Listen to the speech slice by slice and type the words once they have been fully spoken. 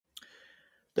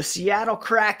The Seattle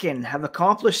Kraken have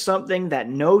accomplished something that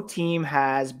no team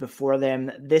has before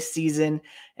them this season,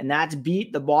 and that's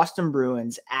beat the Boston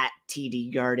Bruins at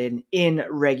TD Garden in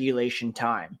regulation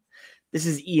time. This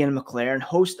is Ian McLaren,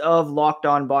 host of Locked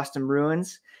On Boston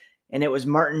Bruins, and it was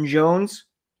Martin Jones,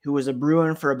 who was a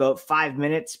Bruin for about 5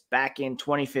 minutes back in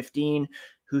 2015,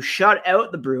 who shut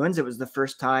out the Bruins. It was the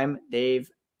first time they've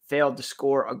failed to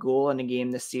score a goal in a game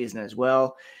this season as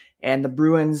well, and the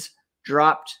Bruins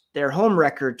dropped their home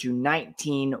record to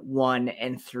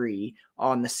 19-1-3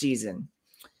 on the season.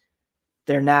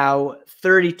 They're now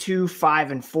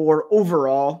 32-5-4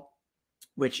 overall,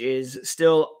 which is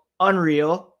still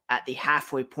unreal at the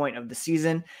halfway point of the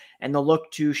season, and they'll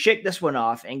look to shake this one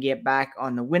off and get back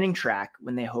on the winning track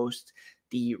when they host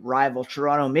the rival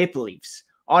Toronto Maple Leafs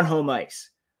on home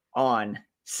ice on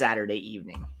Saturday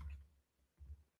evening.